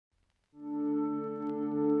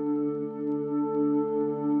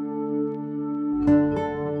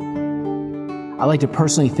I'd like to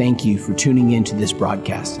personally thank you for tuning in to this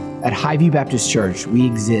broadcast. At Highview Baptist Church, we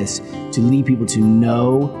exist to lead people to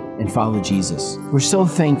know and follow Jesus. We're so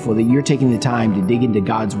thankful that you're taking the time to dig into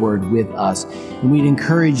God's Word with us, and we'd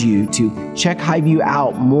encourage you to check Highview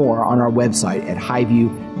out more on our website at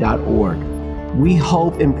highview.org. We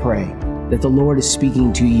hope and pray that the Lord is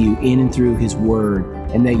speaking to you in and through His Word,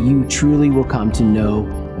 and that you truly will come to know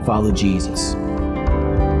and follow Jesus.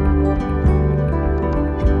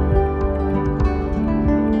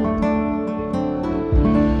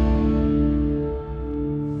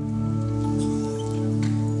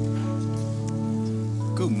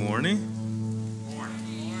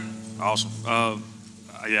 Awesome.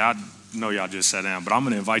 I know y'all just sat down, but I'm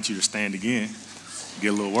going to invite you to stand again. Get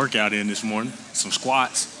a little workout in this morning. Some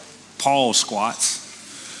squats. Paul's squats.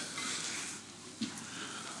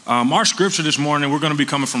 Our scripture this morning, we're going to be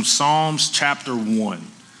coming from Psalms chapter 1.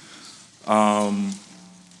 So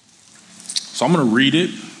I'm going to read it,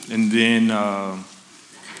 and then, I'm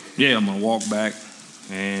going to walk back,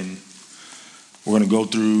 and we're going to go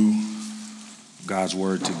through God's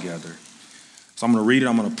Word together. So I'm going to read it,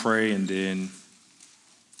 I'm going to pray, and then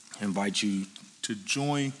invite you to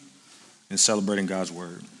join in celebrating God's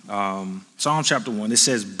Word. Psalm chapter 1, it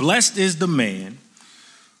says, "Blessed is the man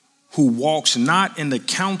who walks not in the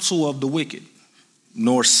counsel of the wicked,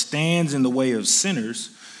 nor stands in the way of sinners,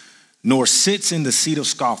 nor sits in the seat of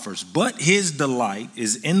scoffers, but his delight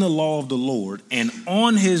is in the law of the Lord, and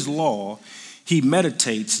on his law he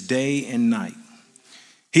meditates day and night.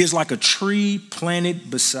 He is like a tree planted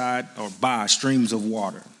beside or by streams of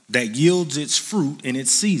water that yields its fruit in its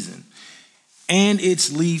season, and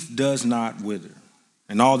its leaf does not wither.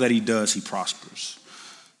 And all that he does, he prospers.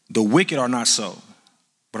 The wicked are not so,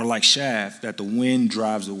 but are like chaff that the wind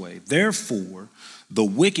drives away. Therefore, the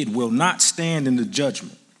wicked will not stand in the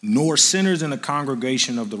judgment, nor sinners in the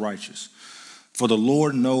congregation of the righteous. For the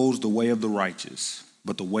Lord knows the way of the righteous,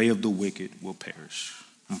 but the way of the wicked will perish."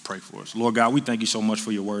 I'm going to pray for us. Lord God, we thank you so much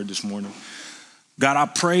for your word this morning. God, I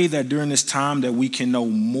pray that during this time that we can know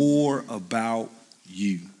more about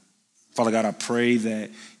you. Father God, I pray that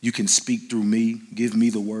you can speak through me. Give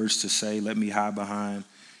me the words to say. Let me hide behind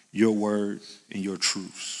your word and your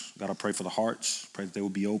truths. God, I pray for the hearts. Pray that they will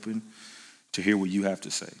be open to hear what you have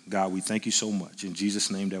to say. God, we thank you so much. In Jesus'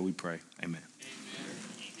 name that we pray. Amen.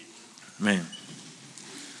 Amen.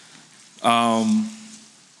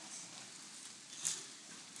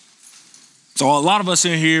 So a lot of us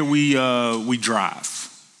in here, we drive.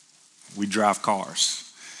 We drive cars.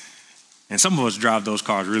 And some of us drive those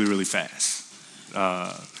cars really, really fast.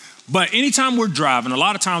 But anytime we're driving, a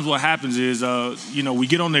lot of times what happens is, we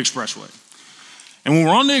get on the expressway. And when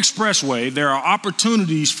we're on the expressway, there are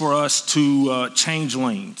opportunities for us to change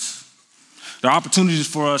lanes. There are opportunities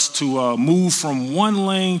for us to move from one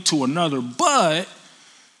lane to another. But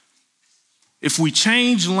if we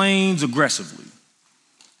change lanes aggressively,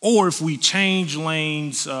 or if we change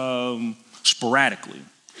lanes sporadically,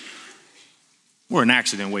 we're an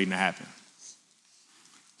accident waiting to happen.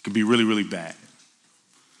 It could be really, really bad.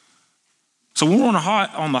 So when we're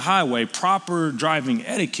on the highway, proper driving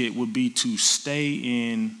etiquette would be to stay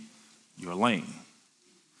in your lane.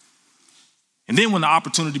 And then when the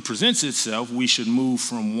opportunity presents itself, we should move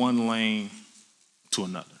from one lane to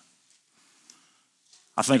another.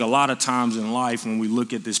 I think a lot of times in life, when we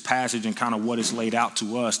look at this passage and kind of what is laid out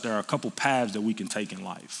to us, there are a couple paths that we can take in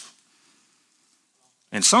life.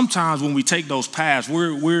 And sometimes when we take those paths,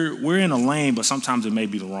 we're in a lane, but sometimes it may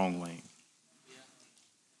be the wrong lane.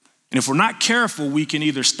 And if we're not careful, we can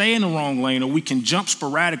either stay in the wrong lane or we can jump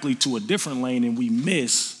sporadically to a different lane and we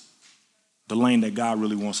miss the lane that God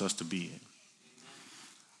really wants us to be in.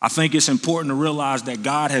 I think it's important to realize that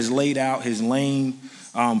God has laid out his lane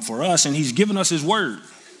for us, and he's given us his word.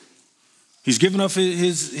 He's given us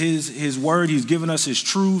his word. He's given us his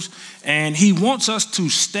truths, and he wants us to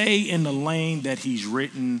stay in the lane that he's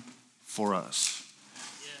written for us.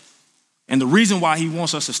 Yes. And the reason why he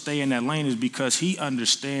wants us to stay in that lane is because he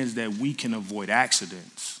understands that we can avoid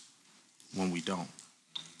accidents when we don't.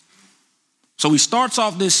 So he starts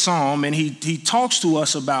off this psalm, and he talks to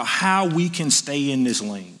us about how we can stay in this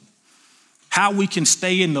lane. How we can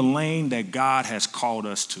stay in the lane that God has called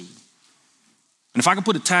us to. And if I could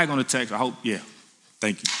put a tag on the text,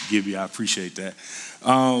 thank you, Gibby, I appreciate that.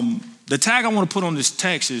 The tag I want to put on this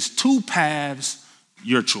text is 2 paths,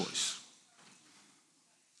 your choice.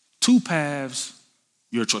 2 paths,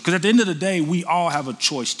 your choice. Because at the end of the day, we all have a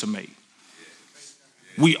choice to make.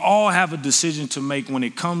 We all have a decision to make when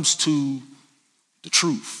it comes to the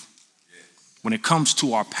truth, when it comes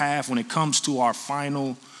to our path, when it comes to our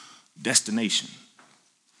final destination.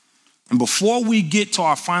 And before we get to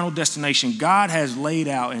our final destination, God has laid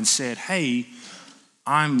out and said, hey,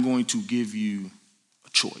 I'm going to give you a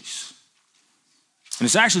choice. And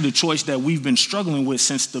it's actually the choice that we've been struggling with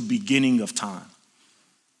since the beginning of time.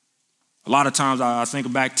 A lot of times I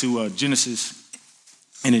think back to Genesis.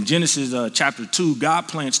 And in Genesis chapter 2, God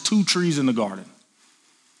plants 2 trees in the garden.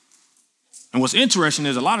 And what's interesting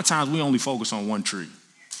is a lot of times we only focus on one tree.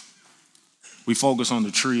 We focus on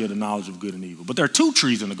the tree of the knowledge of good and evil. But there are 2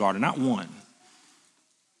 trees in the garden, not one.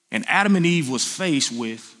 And Adam and Eve was faced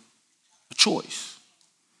with a choice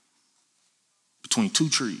between 2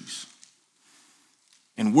 trees.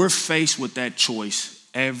 And we're faced with that choice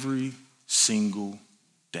every single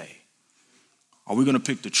day. Are we going to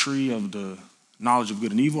pick the tree of the knowledge of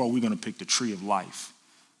good and evil, or are we going to pick the tree of life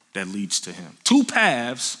that leads to him? 2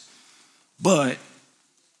 paths, but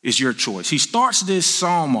it's your choice. He starts this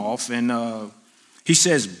psalm off and he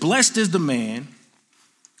says, blessed is the man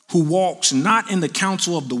who walks not in the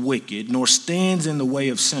counsel of the wicked, nor stands in the way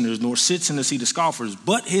of sinners, nor sits in the seat of scoffers,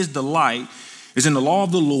 but his delight is in the law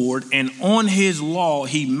of the Lord, and on his law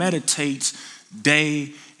he meditates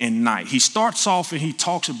day and night. He starts off and he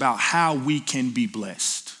talks about how we can be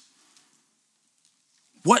blessed.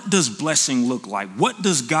 What does blessing look like? What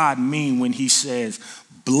does God mean when he says,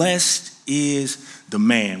 blessed is the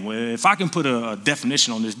man? Well, if I can put a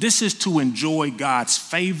definition on this, this is to enjoy God's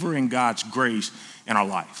favor and God's grace in our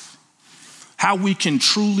life. How we can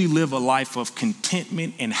truly live a life of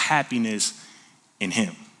contentment and happiness in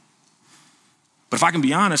him. But if I can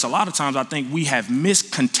be honest, a lot of times I think we have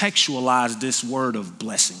miscontextualized this word of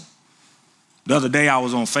blessing. The other day I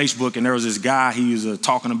was on Facebook and there was this guy, he was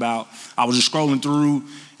talking about, I was just scrolling through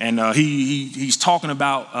and he's talking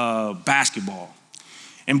about basketball.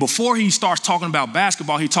 And before he starts talking about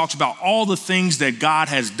basketball, he talks about all the things that God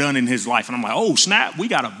has done in his life. And I'm like, oh snap, we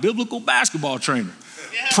got a biblical basketball trainer.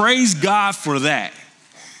 Yeah. Praise God for that.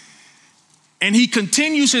 And he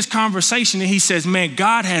continues his conversation and he says, man,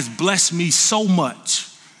 God has blessed me so much.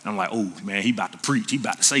 And I'm like, oh man, he about to preach, he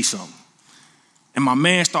about to say something. And my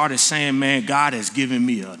man started saying, man, God has given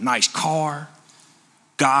me a nice car.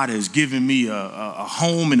 God has given me a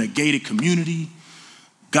home in a gated community.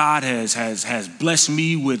 God has blessed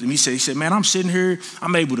me with, and he said, man, I'm sitting here,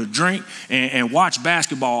 I'm able to drink and watch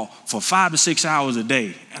basketball for 5 to 6 hours a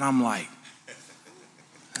day. And I'm like,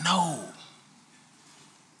 no.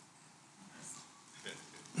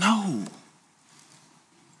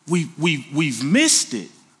 We've missed it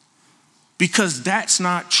because that's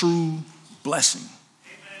not true blessing.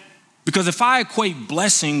 Because if I equate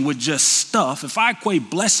blessing with just stuff, if I equate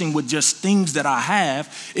blessing with just things that I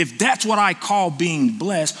have, if that's what I call being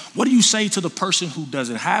blessed, what do you say to the person who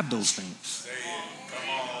doesn't have those things?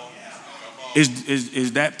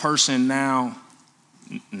 Is that person now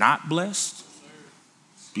not blessed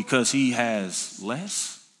because he has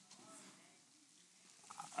less?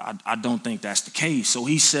 I don't think that's the case. So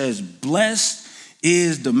he says, blessed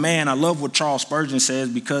is the man. I love what Charles Spurgeon says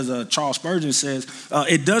because Charles Spurgeon says,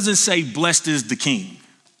 it doesn't say blessed is the king.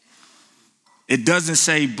 It doesn't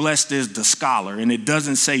say blessed is the scholar. And it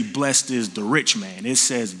doesn't say blessed is the rich man. It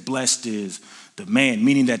says blessed is the man,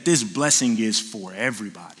 meaning that this blessing is for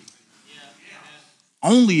everybody.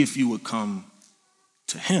 Only if you would come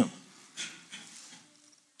to him.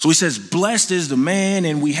 So he says, blessed is the man,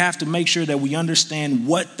 and we have to make sure that we understand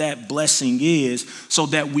what that blessing is so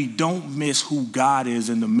that we don't miss who God is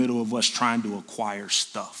in the middle of us trying to acquire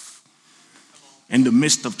stuff. In the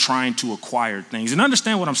midst of trying to acquire things. And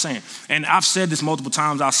understand what I'm saying. And I've said this multiple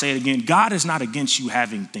times, I'll say it again. God is not against you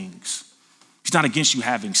having things. He's not against you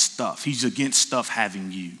having stuff. He's against stuff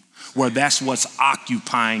having you. Where that's what's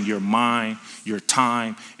occupying your mind, your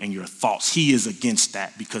time, and your thoughts. He is against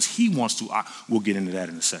that because he wants to. We'll get into that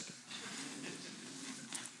in a second.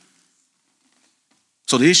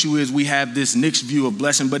 So the issue is we have this mixed view of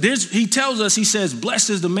blessing, but he tells us, he says,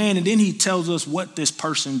 blessed is the man, and then he tells us what this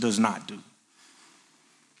person does not do.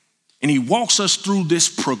 And he walks us through this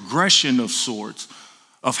progression of sorts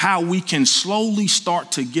of how we can slowly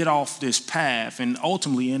start to get off this path and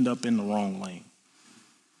ultimately end up in the wrong lane.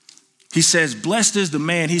 He says, blessed is the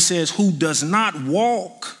man, he says, who does not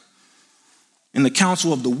walk in the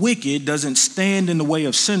counsel of the wicked, doesn't stand in the way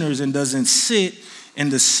of sinners, and doesn't sit in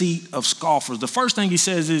the seat of scoffers. The first thing he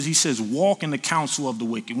says is, he says, walk in the counsel of the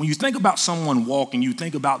wicked. When you think about someone walking, you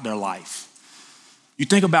think about their life. You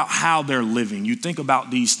think about how they're living. You think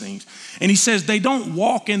about these things. And he says they don't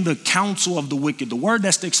walk in the counsel of the wicked. The word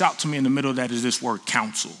that sticks out to me in the middle of that is this word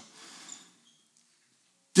counsel.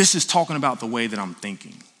 This is talking about the way that I'm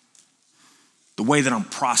thinking. The way that I'm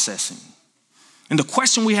processing. And the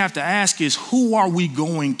question we have to ask is, who are we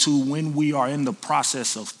going to when we are in the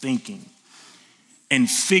process of thinking and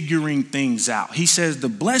figuring things out? He says the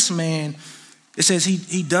blessed man, it says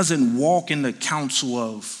he doesn't walk in the counsel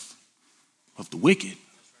of the wicked.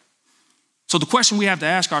 So the question we have to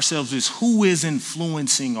ask ourselves is, who is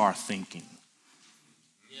influencing our thinking?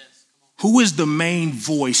 Who is the main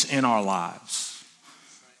voice in our lives?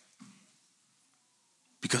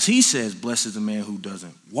 Because he says, blessed is the man who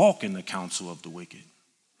doesn't walk in the counsel of the wicked.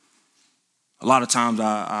 A lot of times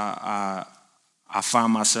I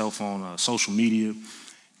find myself on social media,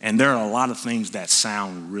 and there are a lot of things that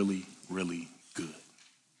sound really, really good.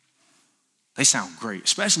 They sound great,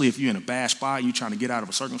 especially if you're in a bad spot, you're trying to get out of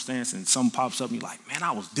a circumstance, and something pops up, and you're like, man,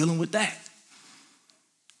 I was dealing with that.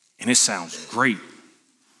 And it sounds great.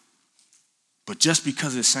 But just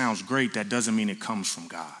because it sounds great, that doesn't mean it comes from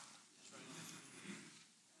God.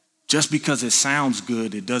 Just because it sounds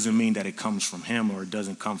good, it doesn't mean that it comes from him or it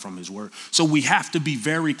doesn't come from his word. So we have to be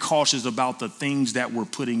very cautious about the things that we're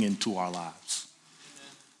putting into our lives.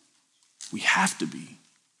 We have to be.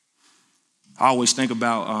 I always think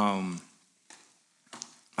about,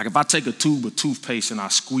 like if I take a tube of toothpaste and I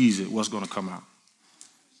squeeze it, what's going to come out?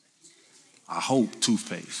 I hope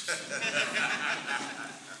toothpaste.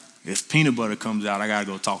 If peanut butter comes out, I got to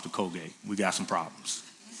go talk to Colgate. We got some problems.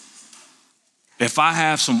 If I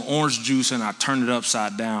have some orange juice and I turn it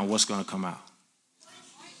upside down, what's going to come out?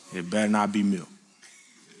 It better not be milk.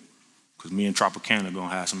 Because me and Tropicana are going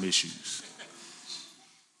to have some issues.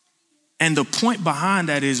 And the point behind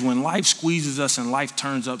that is when life squeezes us and life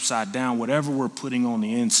turns upside down, whatever we're putting on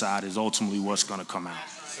the inside is ultimately what's going to come out.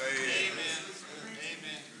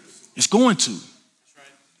 It's going to.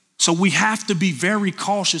 So we have to be very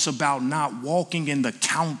cautious about not walking in the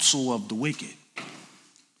counsel of the wicked.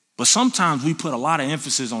 But sometimes we put a lot of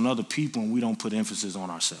emphasis on other people and we don't put emphasis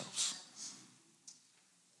on ourselves.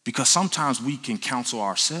 Because sometimes we can counsel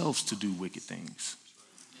ourselves to do wicked things.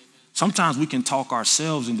 Sometimes we can talk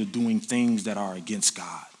ourselves into doing things that are against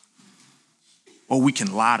God. Or we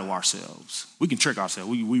can lie to ourselves. We can trick ourselves.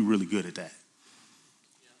 We're really good at that.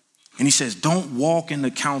 And he says, don't walk in the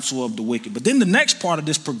counsel of the wicked. But then the next part of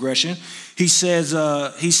this progression, he says,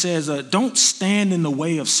 don't stand in the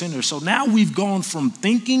way of sinners. So now we've gone from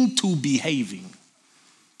thinking to behaving.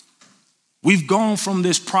 We've gone from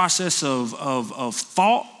this process of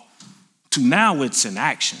thought to now it's an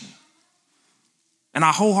action. And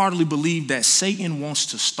I wholeheartedly believe that Satan wants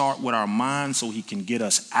to start with our minds so he can get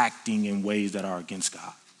us acting in ways that are against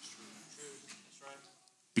God.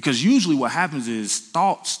 Because usually what happens is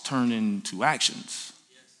thoughts turn into actions.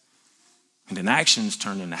 And then actions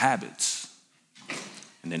turn into habits.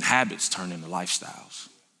 And then habits turn into lifestyles.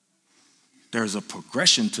 There's a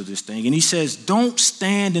progression to this thing. And he says, don't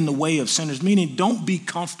stand in the way of sinners, meaning don't be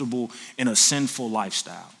comfortable in a sinful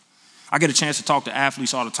lifestyle. I get a chance to talk to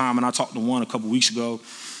athletes all the time, and I talked to one a couple weeks ago,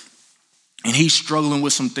 and he's struggling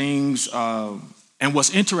with some things. And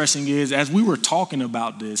what's interesting is, as we were talking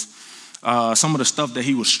about this, some of the stuff that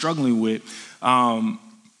he was struggling with,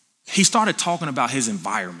 he started talking about his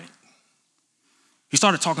environment. He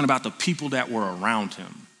started talking about the people that were around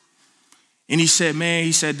him. And he said,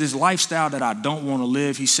 this lifestyle that I don't want to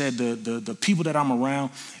live, he said, the people that I'm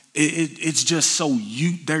around, it's just so,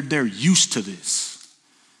 they're used to this.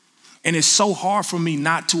 And it's so hard for me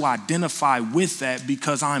not to identify with that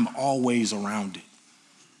because I'm always around it.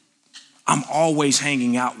 I'm always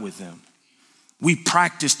hanging out with them. We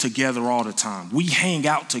practice together all the time. We hang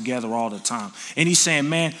out together all the time. And he's saying,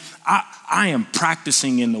 man, I am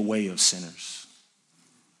practicing in the way of sinners.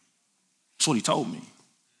 That's what he told me.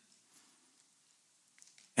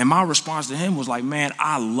 And my response to him was like, man,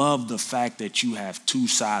 I love the fact that you have two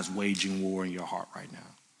sides waging war in your heart right now.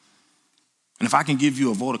 And if I can give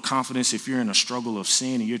you a vote of confidence, if you're in a struggle of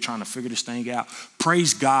sin and you're trying to figure this thing out,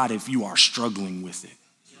 praise God if you are struggling with it.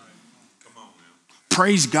 Come on, man.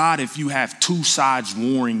 Praise God if you have two sides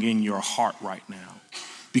warring in your heart right now,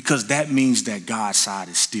 because that means that God's side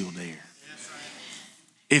is still there.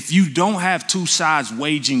 If you don't have two sides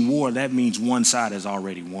waging war, that means one side has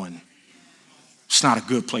already won. It's not a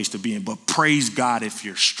good place to be in, but praise God if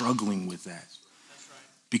you're struggling with that,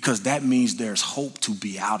 because that means there's hope to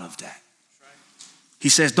be out of that. He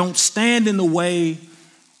says, don't stand in the way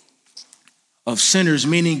of sinners,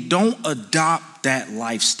 meaning don't adopt that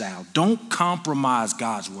lifestyle. Don't compromise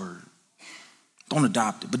God's word. Don't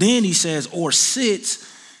adopt it. But then he says, or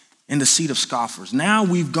sits in the seat of scoffers. Now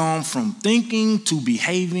we've gone from thinking to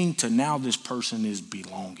behaving to now this person is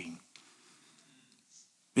belonging.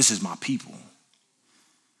 This is my people.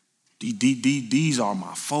 These are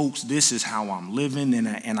my folks. This is how I'm living,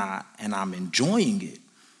 and I'm enjoying it.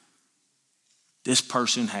 this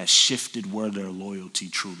person has shifted where their loyalty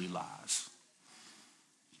truly lies.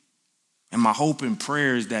 And my hope and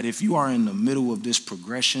prayer is that if you are in the middle of this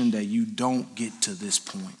progression, that you don't get to this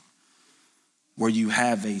point where you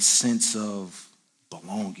have a sense of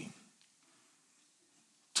belonging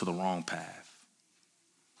to the wrong path.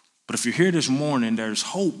 But if you're here this morning, there's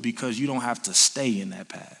hope because you don't have to stay in that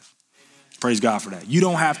path. Praise God for that. You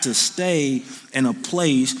don't have to stay in a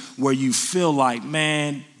place where you feel like,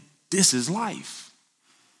 man, this is life.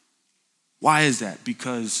 Why is that?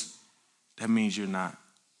 Because that means you're not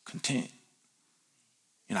content.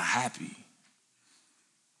 You're not happy.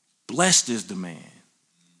 Blessed is the man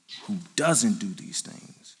who doesn't do these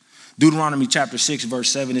things. Deuteronomy chapter 6, verse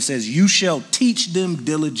 7, it says, you shall teach them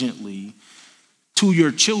diligently to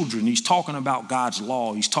your children. He's talking about God's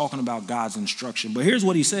law. He's talking about God's instruction. But here's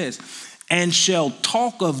what he says, and shall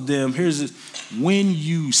talk of them, here's this, when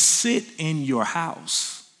you sit in your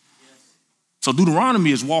house. So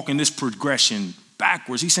Deuteronomy is walking this progression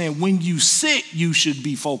backwards. He's saying when you sit, you should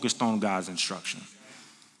be focused on God's instruction,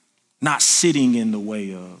 not sitting in the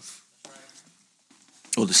way of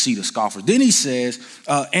or the seat of scoffers. Then he says,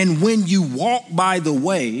 and when you walk by the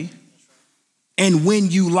way, and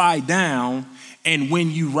when you lie down, and when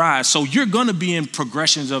you rise. So you're going to be in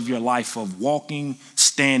progressions of your life of walking,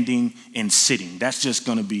 standing, and sitting. That's just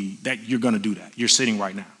going to be that you're going to do that. You're sitting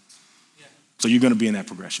right now. So you're going to be in that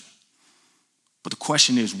progression. But the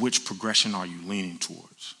question is, which progression are you leaning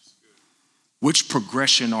towards? Which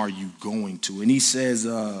progression are you going to? And he says,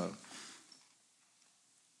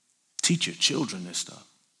 teach your children this stuff.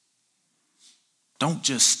 Don't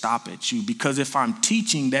just stop at you, because if I'm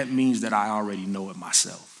teaching, that means that I already know it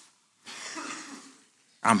myself.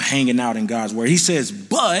 I'm hanging out in God's word. He says,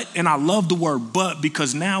 but, and I love the word but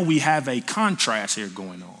because now we have a contrast here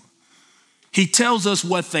going on. He tells us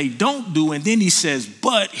what they don't do, and then he says,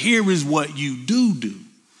 but here is what you do.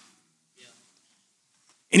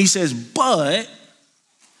 And he says, but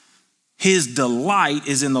his delight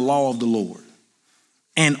is in the law of the Lord.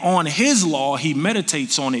 And on his law, he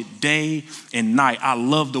meditates on it day and night. I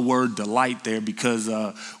love the word delight there because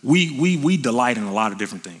we delight in a lot of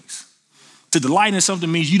different things. To delight in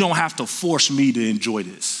something means you don't have to force me to enjoy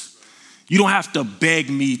this. You don't have to beg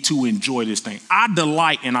me to enjoy this thing. I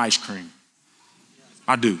delight in ice cream.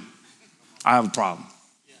 I do. I have a problem.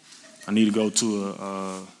 I need to go to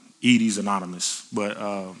a Edie's Anonymous. But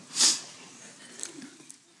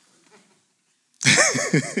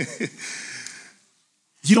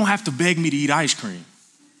you don't have to beg me to eat ice cream.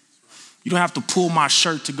 You don't have to pull my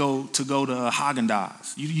shirt to go to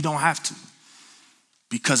Haagen-Dazs. You don't have to,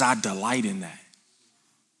 because I delight in that.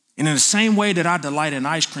 And in the same way that I delight in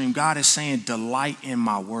ice cream, God is saying delight in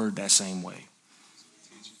my word that same way.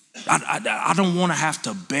 I don't want to have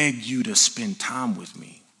to beg you to spend time with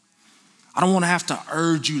me. I don't want to have to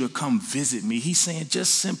urge you to come visit me. He's saying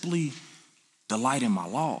just simply delight in my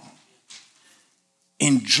law.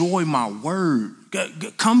 Enjoy my word.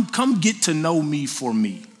 Come get to know me for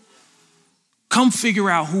me. Come figure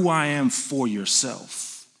out who I am for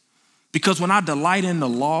yourself. Because when I delight in the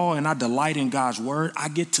law and I delight in God's word, I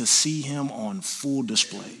get to see him on full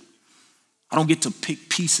display. I don't get to pick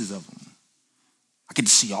pieces of him. I get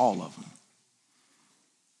to see all of them.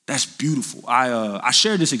 That's beautiful. I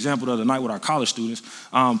shared this example the other night with our college students.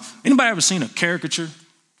 Anybody ever seen a caricature? You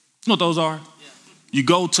know what those are? Yeah. You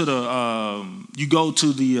go to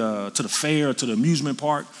the fair or to the amusement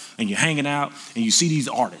park, and you're hanging out, and you see these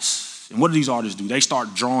artists. And what do these artists do? They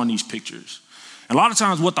start drawing these pictures. And a lot of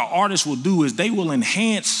times, what the artists will do is they will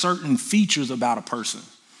enhance certain features about a person.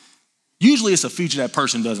 Usually, it's a feature that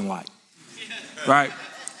person doesn't like, right?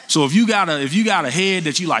 So if you got a head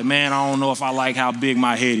that you like, man, I don't know if I like how big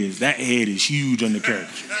my head is. That head is huge on the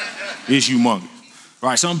caricature. It's humongous,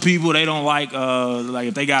 right? Some people, they don't like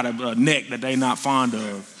if they got a neck that they not fond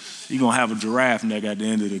of, you're gonna have a giraffe neck at the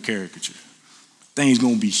end of the caricature. Thing's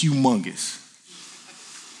gonna be humongous.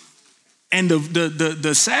 And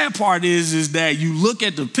the sad part is that you look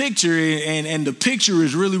at the picture and the picture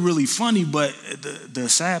is really, really funny, but the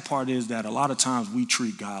sad part is that a lot of times we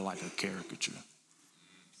treat God like a caricature,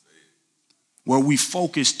 where we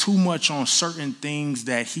focus too much on certain things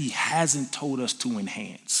that he hasn't told us to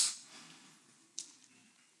enhance.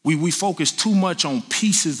 We focus too much on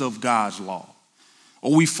pieces of God's law,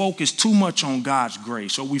 or we focus too much on God's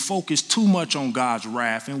grace, or we focus too much on God's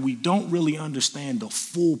wrath, and we don't really understand the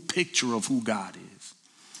full picture of who God is.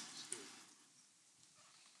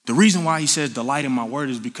 The reason why he says delight in my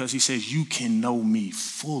word is because he says you can know me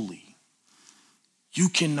fully. You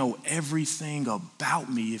can know everything about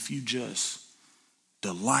me if you just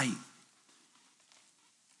delight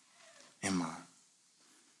in my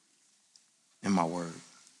in my word.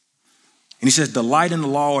 And he says, delight in the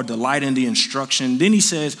law or delight in the instruction. Then he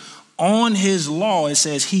says, on his law, it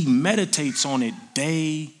says he meditates on it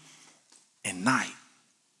day and night.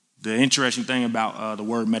 The interesting thing about the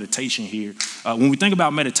word meditation here, when we think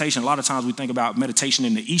about meditation, a lot of times we think about meditation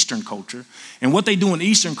in the Eastern culture. And what they do in the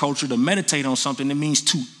Eastern culture to meditate on something, it means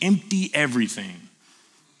to empty everything.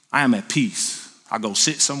 I am at peace. I go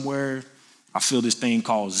sit somewhere. I feel this thing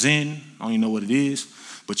called Zen. I don't even know what it is.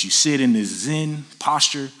 But you sit in this Zen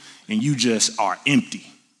posture and you just are empty.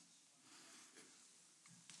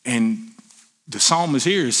 And the psalmist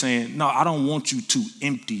here is saying, no, I don't want you to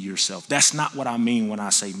empty yourself. That's not what I mean when I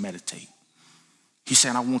say meditate. He's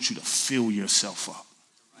saying, I want you to fill yourself up.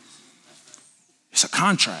 It's a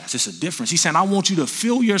contrast. It's a difference. He's saying, I want you to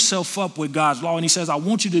fill yourself up with God's law. And he says, I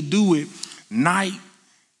want you to do it night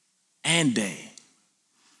and day.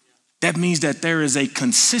 That means that there is a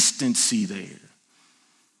consistency there.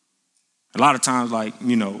 A lot of times, like,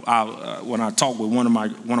 you know, when I talk with one of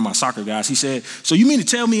my soccer guys, he said, so you mean to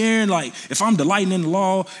tell me, Aaron, like, if I'm delighting in the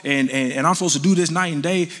law and I'm supposed to do this night and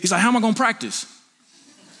day, he's like, how am I going to practice?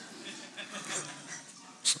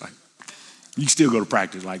 It's like, you can still go to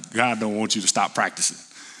practice. Like, God don't want you to stop practicing.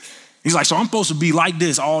 He's like, so I'm supposed to be like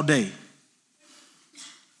this all day.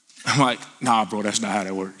 I'm like, nah, bro, that's not how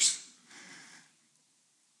that works.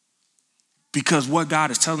 Because what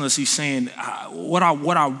God is telling us, he's saying, what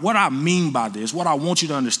I mean by this, what I want you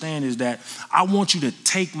to understand is that I want you to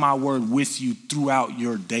take my word with you throughout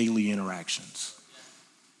your daily interactions.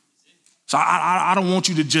 So I don't want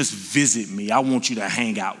you to just visit me. I want you to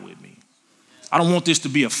hang out with me. I don't want this to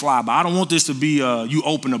be a flyby. I don't want this to be you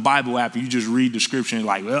open the Bible app and you just read the scripture and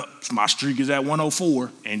like, well, my streak is at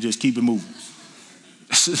 104 and just keep it moving.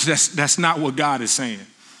 That's not what God is saying.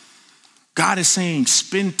 God is saying,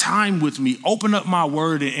 spend time with me, open up my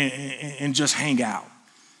word and just hang out.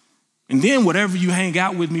 And then whatever you hang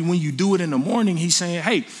out with me, when you do it in the morning, he's saying,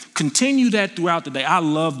 hey, continue that throughout the day. I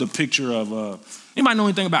love the picture of, anybody know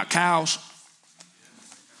anything about cows?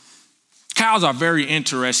 Cows are very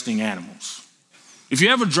interesting animals. If you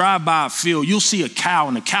ever drive by a field, you'll see a cow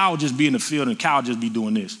and the cow will just be in the field and the cow will just be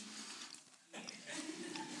doing this.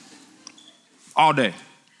 All day.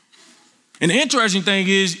 And the interesting thing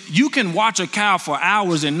is you can watch a cow for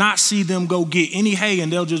hours and not see them go get any hay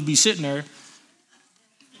and they'll just be sitting there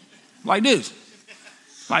like this.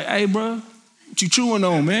 Like, hey, bro, what you chewing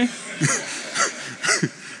on, man?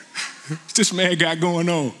 What's this man got going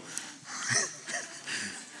on?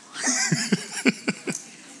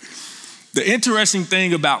 The interesting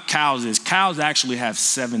thing about cows is cows actually have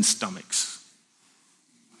 7 stomachs.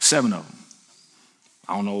 7 of them.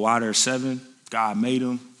 I don't know why there's 7. God made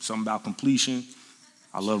them. Something about completion.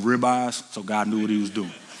 I love ribeyes, so God knew what he was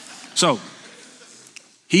doing. So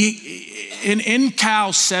in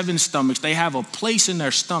cows' 7 stomachs, they have a place in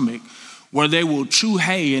their stomach where they will chew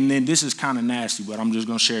hay, and then this is kind of nasty, but I'm just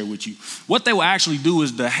going to share it with you. What they will actually do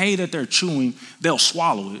is the hay that they're chewing, they'll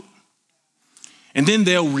swallow it, and then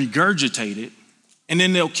they'll regurgitate it, and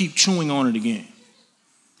then they'll keep chewing on it again.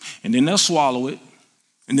 And then they'll swallow it,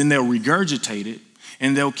 and then they'll regurgitate it,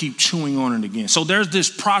 and they'll keep chewing on it again. So there's this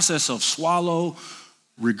process of swallow,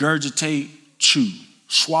 regurgitate, chew.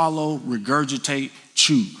 Swallow, regurgitate,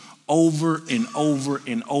 chew. Over and over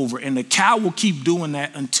and over. And the cow will keep doing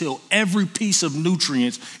that until every piece of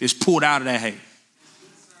nutrients is pulled out of that hay.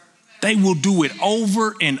 They will do it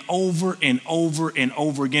over and over and over and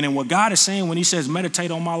over again. And what God is saying when he says meditate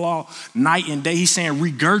on my law night and day, he's saying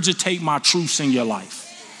regurgitate my truths in your life.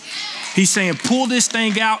 He's saying, pull this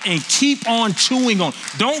thing out and keep on chewing on.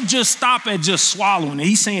 Don't just stop at just swallowing it.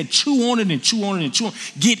 He's saying, chew on it and chew on it and chew on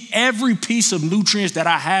it. Get every piece of nutrients that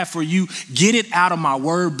I have for you. Get it out of my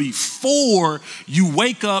word before you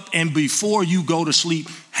wake up and before you go to sleep.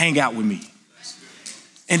 Hang out with me.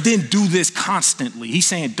 And then do this constantly. He's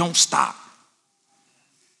saying, don't stop.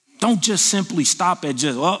 Don't just simply stop at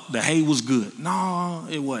just, oh, the hay was good. No,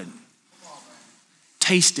 it wasn't.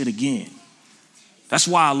 Taste it again. That's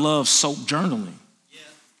why I love soap journaling.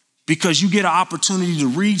 Because you get an opportunity to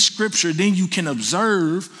read scripture, then you can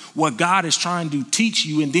observe what God is trying to teach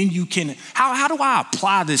you, and then you can, how do I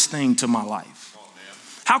apply this thing to my life?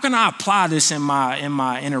 How can I apply this in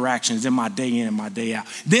my interactions, in my day in and my day out?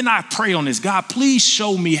 Then I pray on this. God, please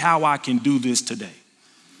show me how I can do this today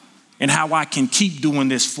and how I can keep doing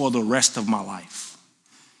this for the rest of my life.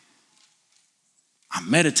 I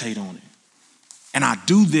meditate on it. And I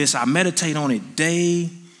do this, I meditate on it day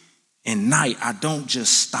and night. I don't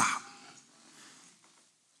just stop.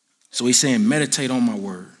 So he's saying, meditate on my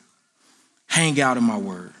word. Hang out in my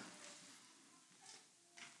word.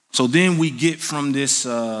 So then we get from this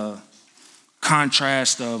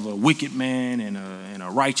contrast of a wicked man and a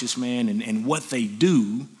righteous man and what they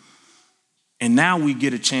do. And now we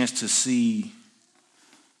get a chance to see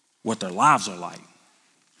what their lives are like.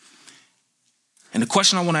 And the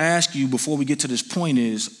question I want to ask you before we get to this point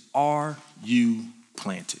is, are you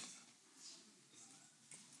planted?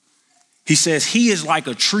 He says, he is like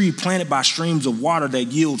a tree planted by streams of water that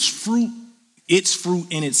yields its fruit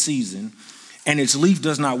in its season, and its leaf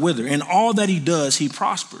does not wither. In all that he does, he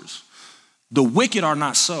prospers. The wicked are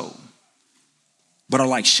not so, but are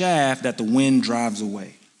like chaff that the wind drives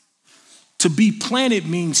away. To be planted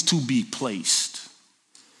means to be placed.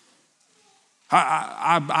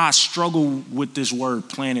 I struggle with this word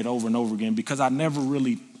planted over and over again because I never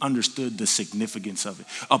really understood the significance of it.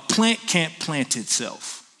 A plant can't plant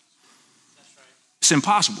itself. It's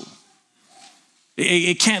impossible.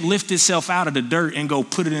 It can't lift itself out of the dirt and go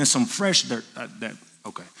put it in some fresh dirt.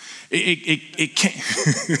 Okay. It can't.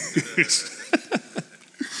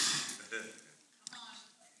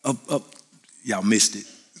 Y'all missed it.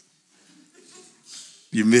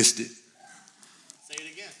 You missed it. Say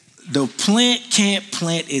it again. The plant can't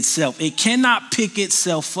plant itself. It cannot pick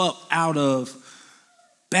itself up out of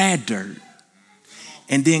bad dirt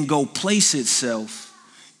and then go place itself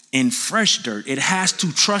in fresh dirt. It has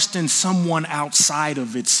to trust in someone outside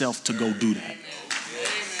of itself to go do that.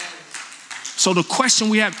 So the question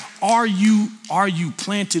we have, are you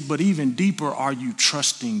planted? But even deeper, are you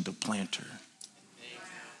trusting the planter?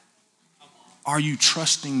 Are you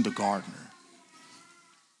trusting the gardener?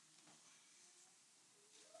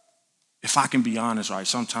 If I can be honest, right,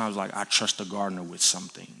 sometimes like I trust the gardener with some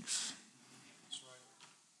things.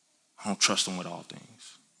 I don't trust him with all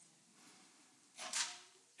things.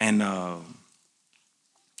 And the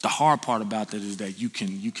hard part about that is that you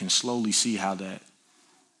can slowly see how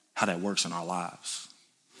that works in our lives.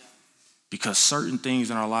 Because certain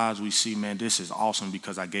things in our lives we see, man, this is awesome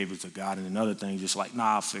because I gave it to God. And then other things, just like,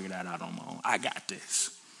 nah, I'll figure that out on my own. I got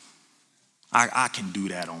this. I can do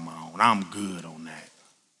that on my own. I'm good on that.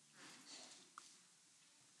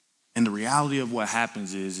 And the reality of what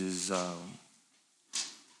happens is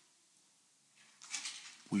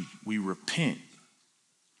we repent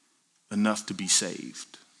enough to be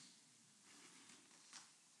saved,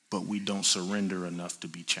 but we don't surrender enough to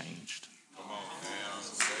be changed.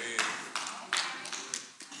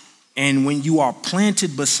 And when you are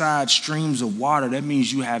planted beside streams of water, that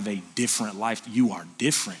means you have a different life. You are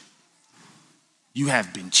different. You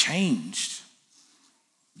have been changed.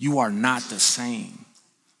 You are not the same.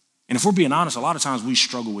 And if we're being honest, a lot of times we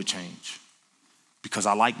struggle with change because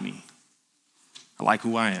I like me. I like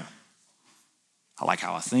who I am. I like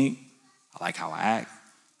how I think. I like how I act.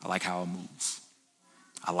 I like how I move.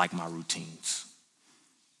 I like my routines.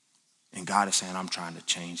 And God is saying, I'm trying to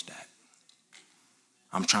change that.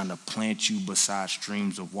 I'm trying to plant you beside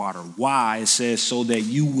streams of water. Why? It says so that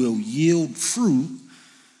you will yield fruit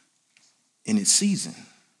in its season.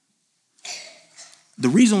 The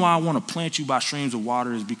reason why I want to plant you by streams of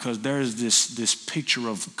water is because there is this picture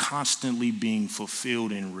of constantly being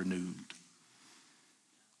fulfilled and renewed.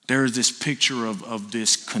 There is this picture of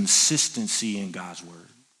this consistency in God's word.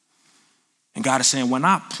 And God is saying, when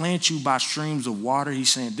I plant you by streams of water,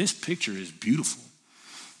 he's saying, this picture is beautiful.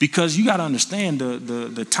 Because you got to understand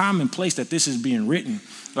the time and place that this is being written.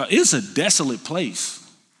 It's a desolate place.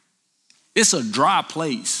 It's a dry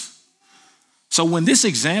place. So when this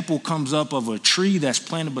example comes up of a tree that's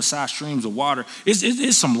planted beside streams of water,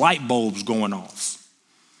 it's some light bulbs going off.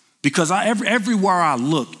 Because everywhere I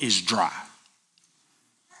look is dry.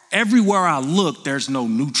 Everywhere I look, there's no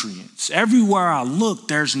nutrients. Everywhere I look,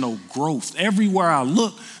 there's no growth. Everywhere I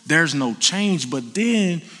look, there's no change. But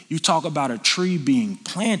then you talk about a tree being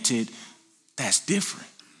planted, that's different.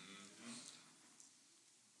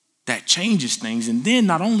 That changes things. And then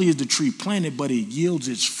not only is the tree planted, but it yields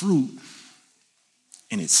its fruit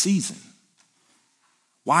in its season.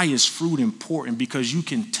 Why is fruit important? Because you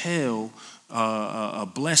can tell a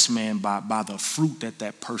blessed man by the fruit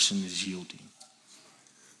that person is yielding.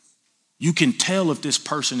 You can tell if this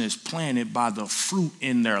person is planted by the fruit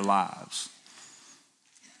in their lives.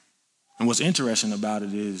 And what's interesting about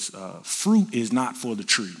it is fruit is not for the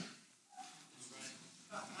tree.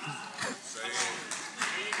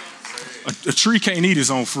 A tree can't eat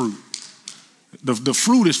its own fruit. The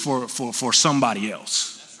fruit is for somebody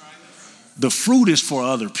else. The fruit is for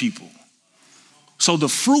other people. So the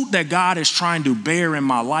fruit that God is trying to bear in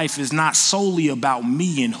my life is not solely about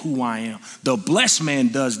me and who I am. The blessed man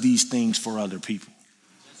does these things for other people.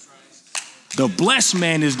 The blessed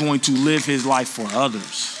man is going to live his life for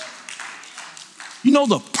others. You know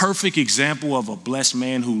the perfect example of a blessed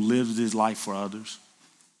man who lives his life for others?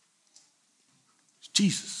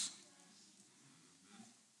 Jesus.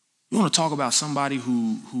 You want to talk about somebody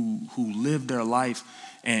who lived their life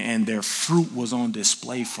and their fruit was on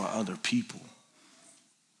display for other people.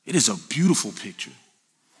 It is a beautiful picture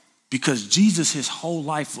because Jesus, his whole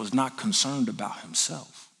life was not concerned about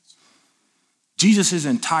himself. Jesus, his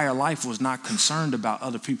entire life was not concerned about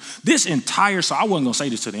other people. This entire psalm, I wasn't going to say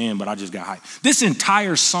this to the end, but I just got hyped. This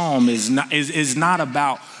entire psalm is not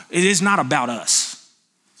about us.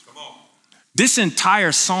 Come on. This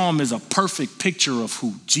entire psalm is a perfect picture of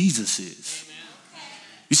who Jesus is. Amen.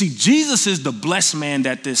 You see, Jesus is the blessed man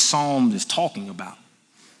that this psalm is talking about.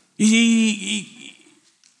 We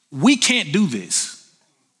can't do this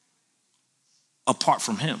apart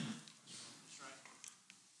from him.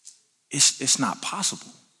 It's not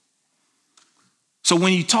possible. So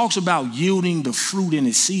when he talks about yielding the fruit in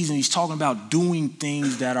his season, he's talking about doing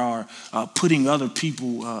things that are putting other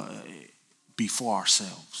people before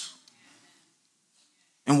ourselves.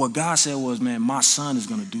 And what God said was, man, my son is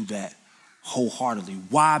going to do that wholeheartedly.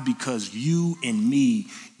 Why? Because you and me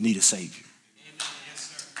need a savior.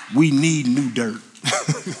 We need new dirt.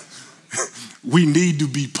 We need to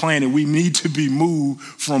be planted. We need to be moved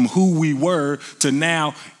from who we were to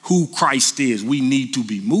now who Christ is. We need to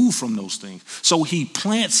be moved from those things. So he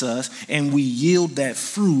plants us and we yield that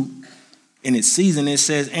fruit in its season. It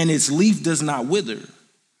says, and its leaf does not wither.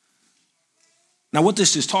 Now what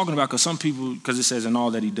this is talking about, because some people, because it says in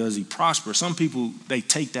all that he does, he prospers. Some people, they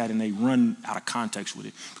take that and they run out of context with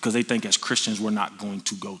it because they think as Christians, we're not going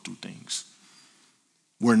to go through things.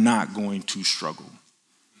 We're not going to struggle.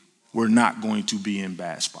 We're not going to be in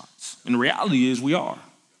bad spots. And the reality is we are.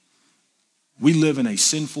 We live in a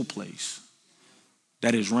sinful place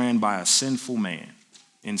that is ran by a sinful man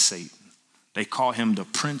in Satan. They call him the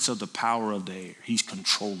prince of the power of the air. He's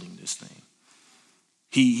controlling this thing.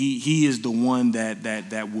 He is the one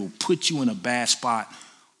that will put you in a bad spot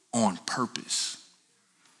on purpose.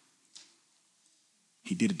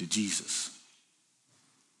 He did it to Jesus.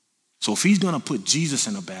 So if he's going to put Jesus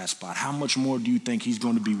in a bad spot, how much more do you think he's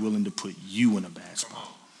going to be willing to put you in a bad spot?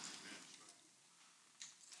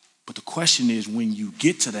 But the question is, when you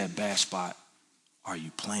get to that bad spot, are you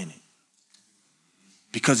planted?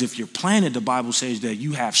 Because if you're planted, the Bible says that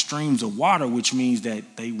you have streams of water, which means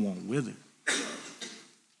that they won't wither.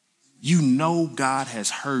 You know God has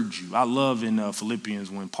heard you. I love in Philippians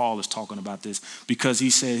when Paul is talking about this, because he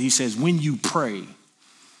says, when you pray,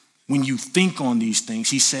 when you think on these things,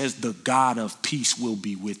 he says the God of peace will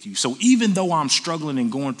be with you. So even though I'm struggling and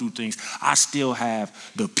going through things, I still have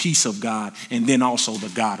the peace of God and then also the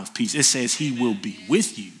God of peace. It says he will be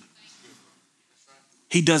with you.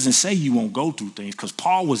 He doesn't say you won't go through things, because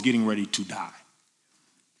Paul was getting ready to die.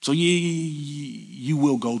 So you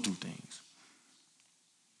will go through things.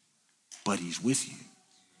 But he's with you.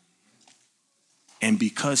 And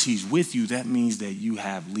because he's with you, that means that you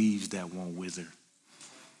have leaves that won't wither.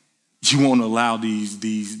 You won't allow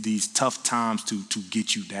these tough times to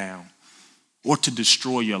get you down or to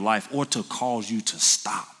destroy your life or to cause you to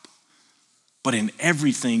stop. But in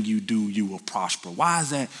everything you do, you will prosper. Why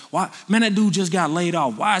is that? Why? Man, that dude just got laid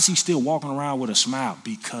off. Why is he still walking around with a smile?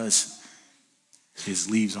 Because his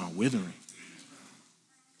leaves aren't withering.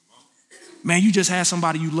 Man, you just had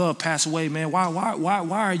somebody you love pass away, man. Why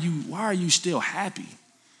are you still happy?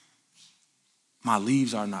 My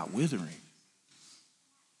leaves are not withering.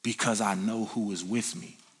 Because I know who is with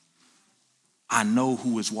me. I know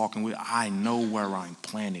who is walking with. I know where I'm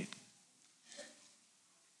planted.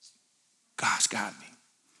 God's got me.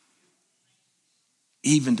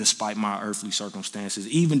 Even despite my earthly circumstances,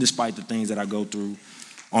 even despite the things that I go through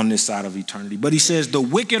on this side of eternity. But he says, the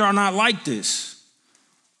wicked are not like this.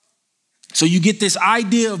 So you get this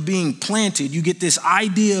idea of being planted. You get this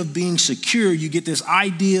idea of being secure. You get this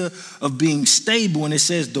idea of being stable. And it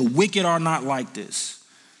says, the wicked are not like this.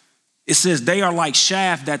 It says they are like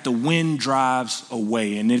chaff that the wind drives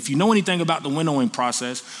away. And if you know anything about the winnowing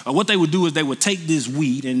process, what they would do is they would take this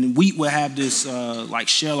wheat, and wheat would have this like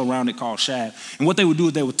shell around it called chaff. And what they would do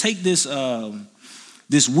is they would take this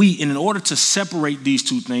wheat, and in order to separate these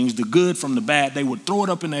two things, the good from the bad, they would throw it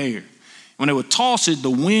up in the air. When they would toss it, the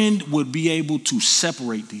wind would be able to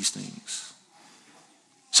separate these things.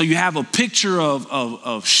 So you have a picture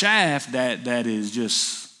of chaff that is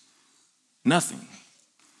just nothing.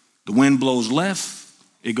 The wind blows left,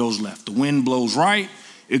 it goes left. The wind blows right,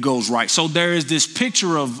 it goes right. So there is this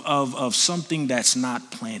picture of something that's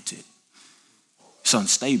not planted. It's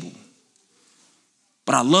unstable.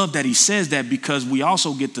 But I love that he says that, because we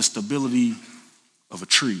also get the stability of a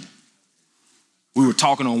tree. We were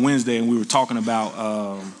talking on Wednesday, and we were talking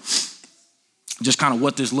about just kind of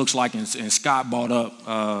what this looks like. And Scott brought up,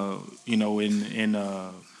 dang,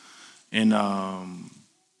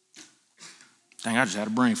 I just had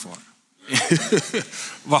a brain fart.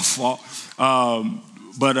 My fault.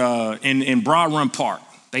 But in Broad Run Park,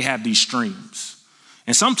 they have these streams.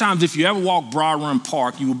 And sometimes if you ever walk Broad Run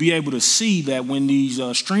Park, you will be able to see that when these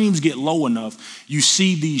streams get low enough, you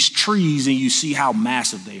see these trees and you see how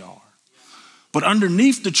massive they are. But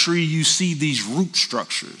underneath the tree, you see these root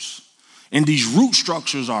structures. And these root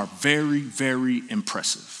structures are very, very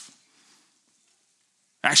impressive.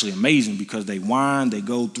 Actually amazing, because they wind, they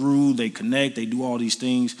go through, they connect, they do all these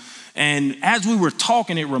things. And as we were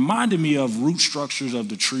talking, it reminded me of root structures of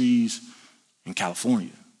the trees in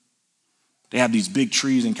California. They have these big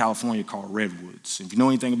trees in California called redwoods. If you know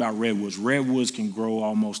anything about redwoods can grow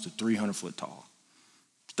almost to 300 foot tall.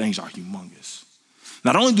 Things are humongous.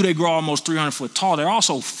 Not only do they grow almost 300 foot tall, they're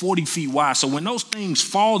also 40 feet wide. So when those things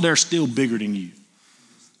fall, they're still bigger than you.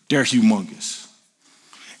 They're humongous.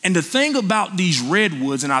 And the thing about these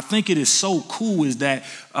redwoods, and I think it is so cool, is that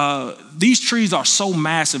these trees are so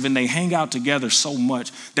massive and they hang out together so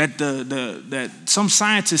much that that some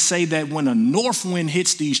scientists say that when a north wind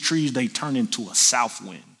hits these trees, they turn into a south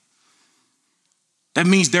wind. That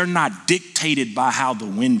means they're not dictated by how the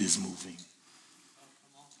wind is moving.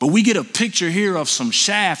 But we get a picture here of some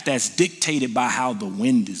shaft that's dictated by how the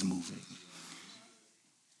wind is moving.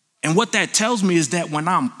 And what that tells me is that when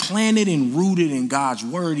I'm planted and rooted in God's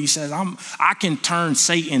word, he says, I can turn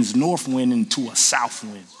Satan's north wind into a south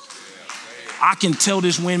wind. I can tell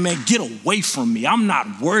this wind, man, get away from me. I'm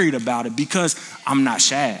not worried about it because I'm not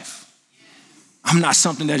chaff. I'm not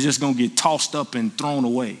something that's just going to get tossed up and thrown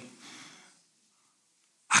away.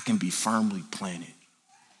 I can be firmly planted.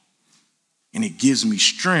 And it gives me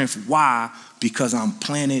strength. Why? Because I'm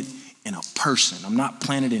planted in a person. I'm not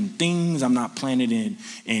planted in things. I'm not planted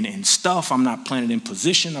in stuff. I'm not planted in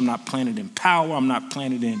position. I'm not planted in power. I'm not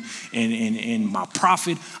planted in my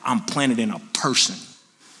profit. I'm planted in a person.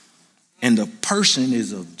 And the person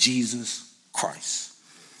is of Jesus Christ.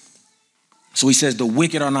 So he says the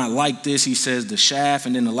wicked are not like this. He says the shaft.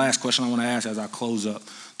 And then the last question I want to ask as I close up,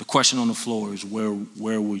 the question on the floor is where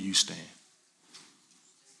will you stand?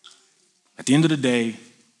 At the end of the day,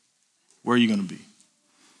 where are you going to be?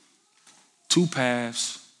 Two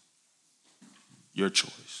paths, your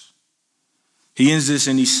choice. He ends this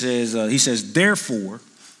and he says, therefore,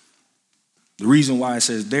 the reason why it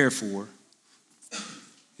says therefore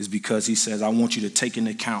is because he says, I want you to take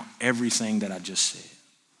into account everything that I just said.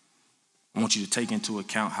 I want you to take into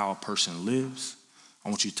account how a person lives. I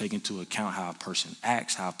want you to take into account how a person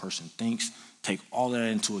acts, how a person thinks. Take all that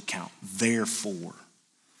into account. Therefore,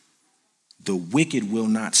 the wicked will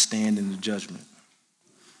not stand in the judgment,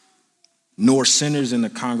 nor sinners in the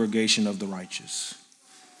congregation of the righteous.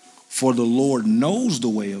 For the Lord knows the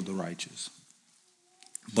way of the righteous,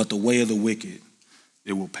 but the way of the wicked,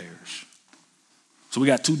 it will perish. So we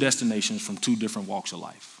got two destinations from two different walks of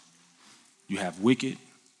life. You have wicked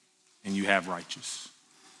and you have righteous.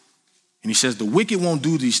 And he says the wicked won't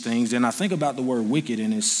do these things. And I think about the word wicked,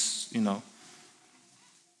 and it's,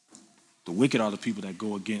 the wicked are the people that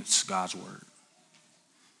go against God's word.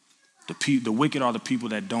 The wicked are the people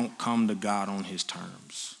that don't come to God on his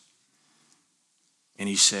terms. And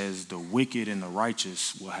he says the wicked and the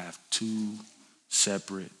righteous will have two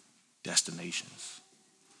separate destinations.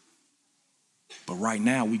 But right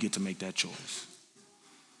now we get to make that choice.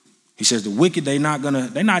 He says the wicked, they're not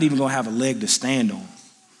even gonna have a leg to stand on.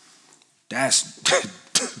 That's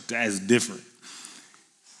different.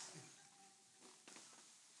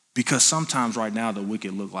 Because sometimes right now the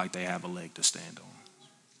wicked look like they have a leg to stand on.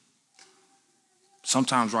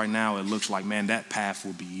 Sometimes right now it looks like, man, that path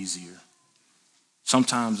will be easier.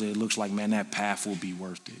 Sometimes it looks like, man, that path will be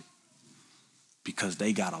worth it. Because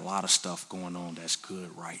they got a lot of stuff going on that's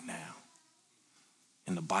good right now.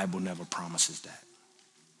 And the Bible never promises that.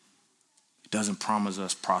 It doesn't promise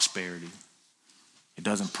us prosperity. It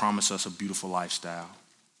doesn't promise us a beautiful lifestyle.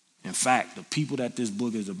 In fact, the people that this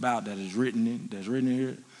book is about, that's written in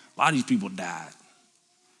here, a lot of these people died.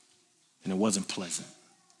 And it wasn't pleasant.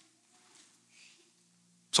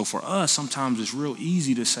 So for us, sometimes it's real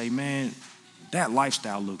easy to say, man, that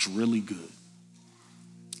lifestyle looks really good.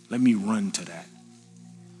 Let me run to that.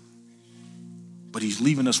 But he's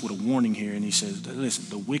leaving us with a warning here, and he says, listen,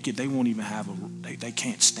 the wicked, they won't even they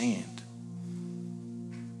can't stand.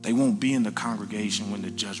 They won't be in the congregation when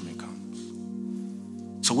the judgment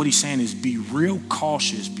comes. So what he's saying is be real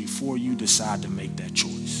cautious before you decide to make that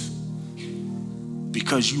choice.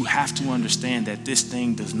 Because you have to understand that this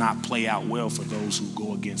thing does not play out well for those who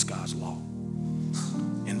go against God's law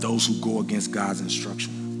and those who go against God's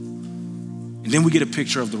instruction. And then we get a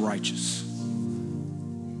picture of the righteous.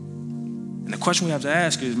 And the question we have to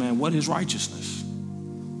ask is, man, what is righteousness?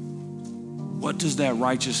 What does that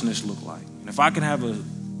righteousness look like? And if I can have a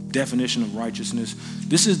definition of righteousness,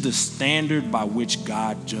 this is the standard by which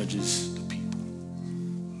God judges the people.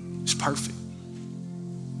 It's perfect.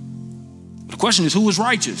 But the question is, who is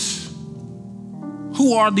righteous?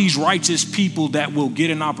 Who are these righteous people that will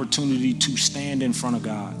get an opportunity to stand in front of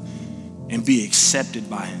God and be accepted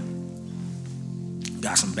by him?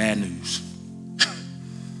 Got some bad news.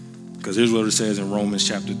 Because here's what it says in Romans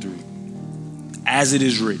chapter 3. As it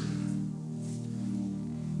is written,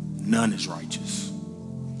 none is righteous.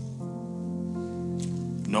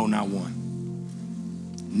 No, not one.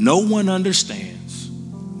 No one understands.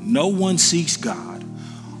 No one seeks God.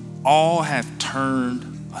 All have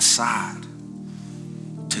turned aside.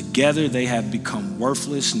 Together they have become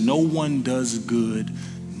worthless. No one does good,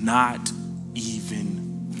 not even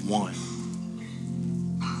one.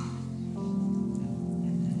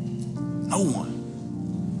 No one.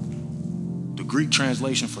 The Greek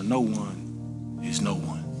translation for no one is no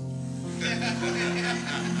one.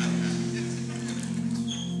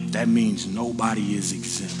 That means nobody is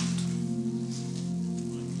exempt.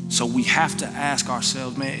 So we have to ask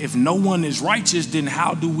ourselves, man, if no one is righteous, then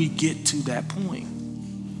how do we get to that point?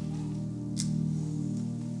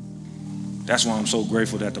 That's why I'm so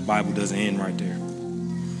grateful that the Bible doesn't end right there.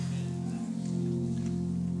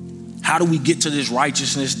 How do we get to this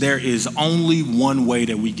righteousness? There is only one way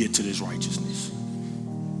that we get to this righteousness.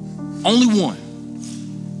 Only one.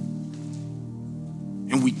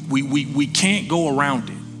 And we can't go around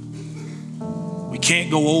it. We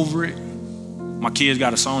can't go over it. My kids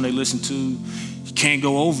got a song they listen to. You can't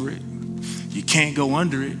go over it. You can't go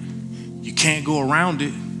under it. You can't go around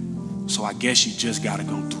it. So I guess you just got to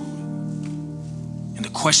go through it. And the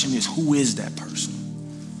question is, who is that person?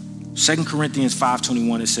 2 Corinthians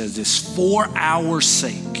 5:21, it says this, for our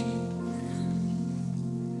sake.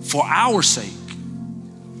 For our sake.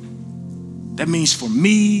 That means for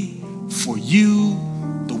me, for you,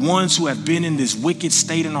 the ones who have been in this wicked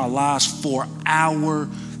state in our lives, for our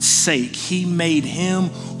sake, he made him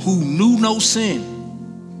who knew no sin.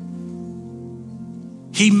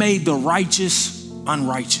 He made the righteous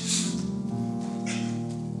unrighteous.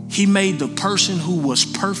 He made the person who was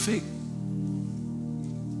perfect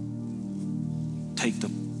take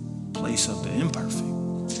the place of the imperfect.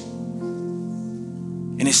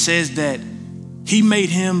 And it says that he made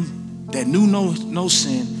him that knew no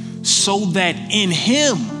sin, so that in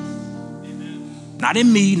him, not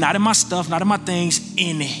in me, not in my stuff, not in my things,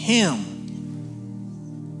 in him,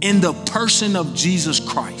 in the person of Jesus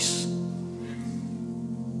Christ,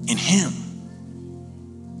 in him,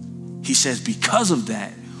 he says, because of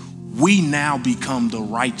that, we now become the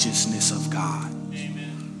righteousness of God.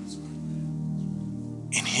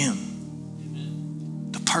 In him,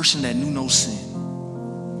 the person that knew no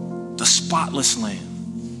sin, the spotless lamb,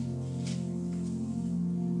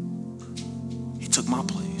 he took my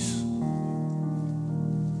place,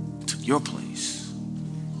 he took your place.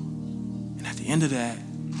 And at the end of that,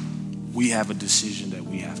 we have a decision that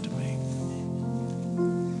we have to make.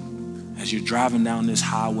 As you're driving down this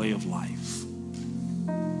highway of life,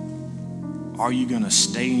 are you going to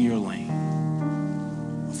stay in your lane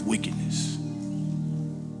of wickedness?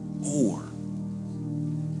 Or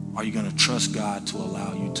are you going to trust God to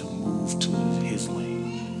allow you to move to his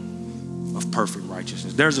lane of perfect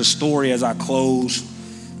righteousness? There's a story as I close.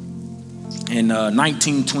 In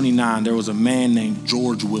 1929, there was a man named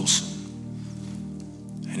George Wilson.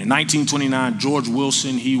 And in 1929, George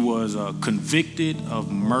Wilson, he was convicted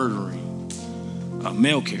of murdering a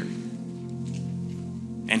mail carrier.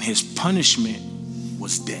 And his punishment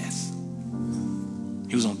was death.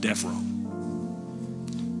 He was on death row.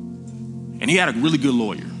 And he had a really good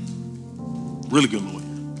lawyer. Really good lawyer.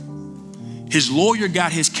 His lawyer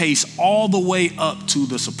got his case all the way up to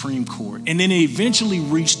the Supreme Court. And then it eventually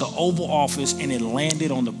reached the Oval Office and it landed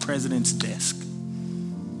on the president's desk.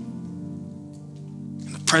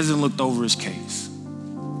 And the president looked over his case.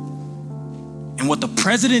 And what the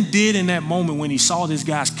president did in that moment when he saw this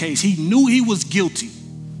guy's case, he knew he was guilty.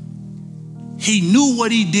 He knew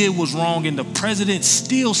what he did was wrong, and the president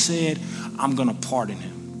still said, I'm going to pardon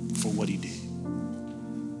him for what he did.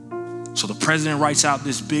 So the president writes out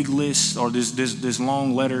this big list, or this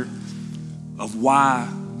long letter of why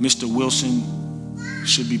Mr. Wilson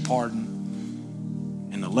should be pardoned.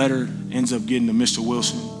 And the letter ends up getting to Mr.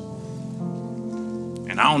 Wilson.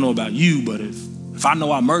 And I don't know about you, but if I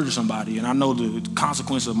know I murdered somebody and I know the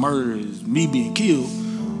consequence of murder is me being killed,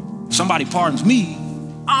 if somebody pardons me,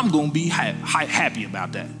 I'm going to be happy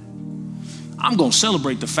about that. I'm going to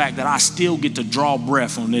celebrate the fact that I still get to draw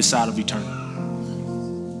breath on this side of eternity.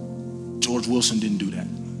 George Wilson didn't do that.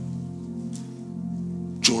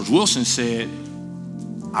 George Wilson said,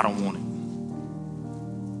 I don't want it.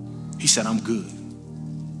 He said, I'm good.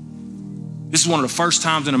 This is one of the first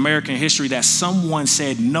times in American history that someone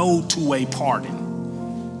said no to a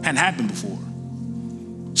pardon. Hadn't happened before.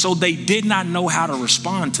 So they did not know how to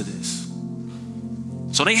respond to this.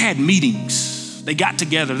 So they had meetings. They got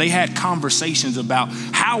together. They had conversations about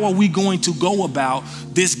how are we going to go about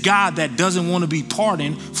this guy that doesn't want to be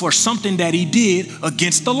pardoned for something that he did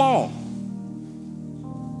against the law.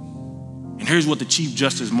 And here's what the Chief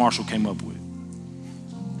Justice Marshall came up with.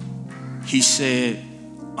 He said,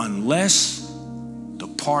 unless the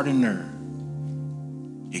pardoner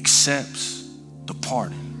accepts the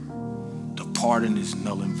pardon is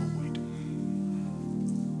null and void.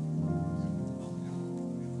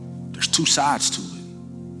 There's two sides to it.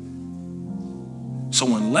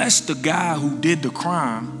 So unless the guy who did the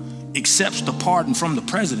crime accepts the pardon from the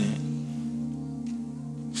president,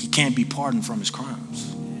 he can't be pardoned from his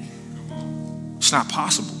crimes. It's not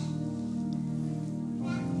possible.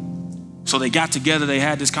 So they got together, they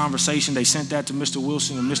had this conversation, they sent that to Mr.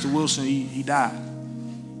 Wilson, and Mr. Wilson, he died.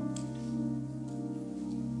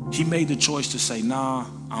 He made the choice to say, nah,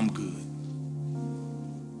 I'm good.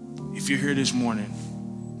 If you're here this morning,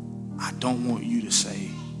 I don't want you to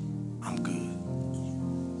say, I'm good.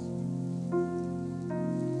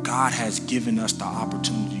 God has given us the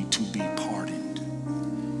opportunity to be pardoned.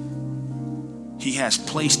 He has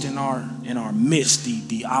placed in our midst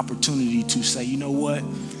the opportunity to say, you know what?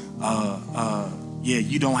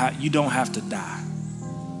 You don't have to die.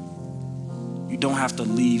 You don't have to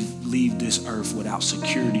leave this earth without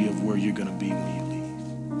security of where you're going to be when you leave.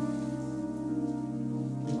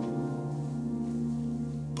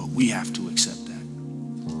 But we have to accept that.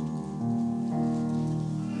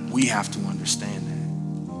 We have to understand that.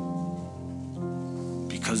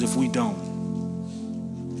 Because if we don't,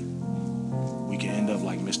 we can end up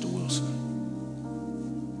like Mr. Wilson.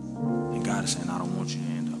 And God is saying, I don't want you to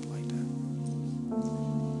end up like that.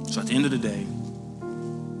 So at the end of the day,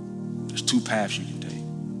 there's two paths you can take.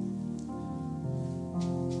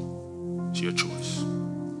 It's your choice.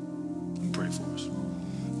 Let me pray for us.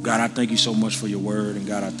 God, I thank you so much for your word, and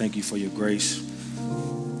God, I thank you for your grace.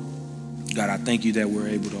 God, I thank you that we're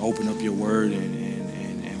able to open up your word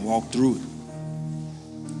and walk through it.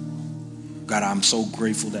 God, I'm so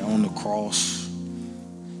grateful that on the cross,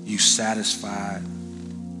 you satisfied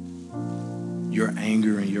your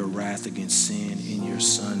anger and your wrath against sin in your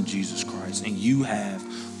Son, Jesus Christ. And you have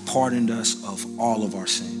pardoned us of all of our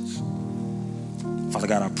sins. Father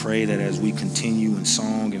God, I pray that as we continue in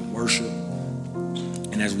song and worship,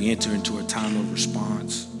 and as we enter into a time of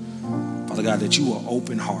response, Father God, that you will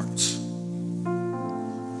open hearts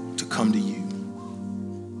to come to you.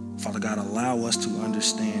 Father God, allow us to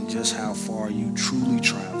understand just how far you truly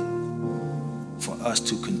travel for us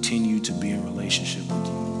to continue to be in relationship with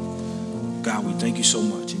you. God, we thank you so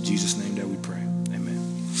much. In Jesus' name that we pray. Amen.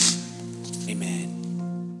 Amen.